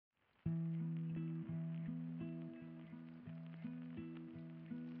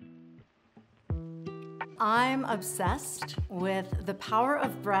I'm obsessed with the power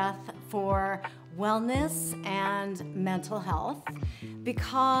of breath for wellness and mental health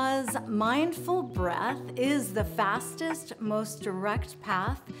because mindful breath is the fastest, most direct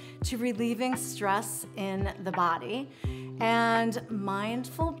path to relieving stress in the body. And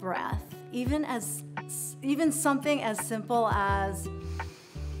mindful breath, even something as simple as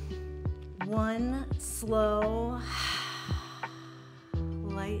one slow,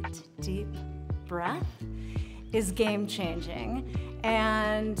 light, deep breath, is game-changing.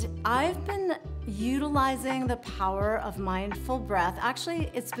 And I've been utilizing the power of mindful breath.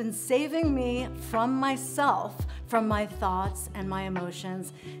 Actually, it's been saving me from myself, from my thoughts and my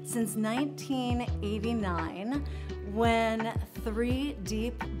emotions since 1989, when 3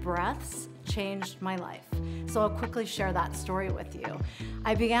 deep breaths changed my life. So I'll quickly share that story with you.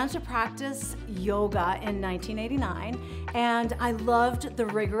 I began to practice yoga in 1989, and I loved the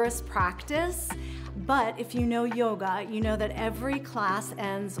rigorous practice. But if you know yoga, you know that every class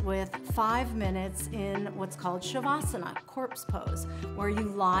ends with 5 minutes in what's called Shavasana, corpse pose, where you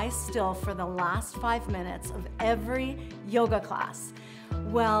lie still for the last 5 minutes of every yoga class.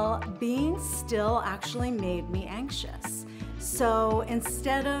 Well, being still actually made me anxious. So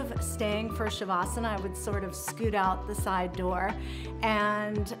instead of staying for Shavasana, I would sort of scoot out the side door,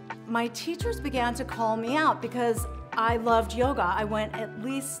 and my teachers began to call me out because I loved yoga. I went at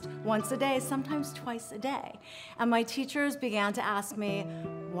least once a day, sometimes twice a day. And my teachers began to ask me,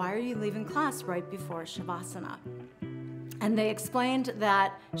 why are you leaving class right before Shavasana? And they explained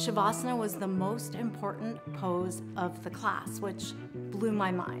that Shavasana was the most important pose of the class, which blew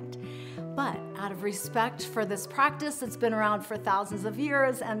my mind. But out of respect for this practice that's been around for thousands of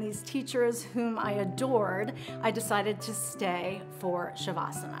years and these teachers whom I adored, I decided to stay for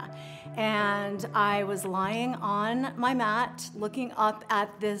Shavasana. And I was lying on my mat, looking up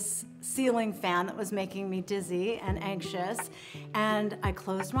at this ceiling fan that was making me dizzy and anxious. And I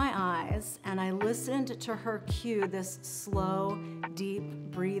closed my eyes and I listened to her cue this slow, deep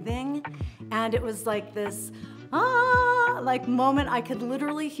breathing. And it was like this, like moment. I could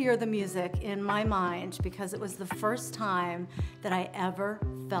literally hear the music in my mind because it was the first time that I ever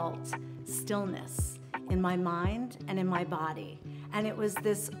felt stillness in my mind and in my body. And it was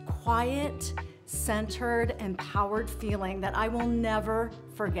this quiet, centered, empowered feeling that I will never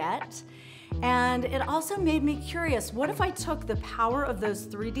forget. And it also made me curious, what if I took the power of those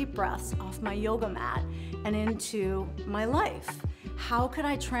 3 deep breaths off my yoga mat and into my life? How could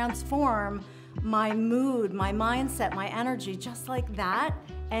I transform my mood, my mindset, my energy, just like that,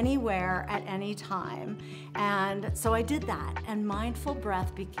 anywhere, at any time? And so I did that, and mindful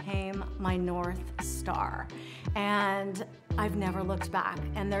breath became my North Star. And I've never looked back,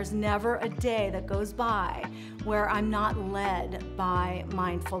 and there's never a day that goes by where I'm not led by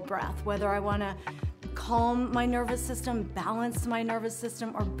mindful breath, whether I want to calm my nervous system, balance my nervous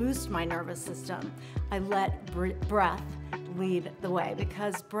system, or boost my nervous system. I let breath lead the way,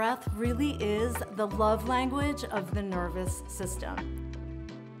 because breath really is the love language of the nervous system.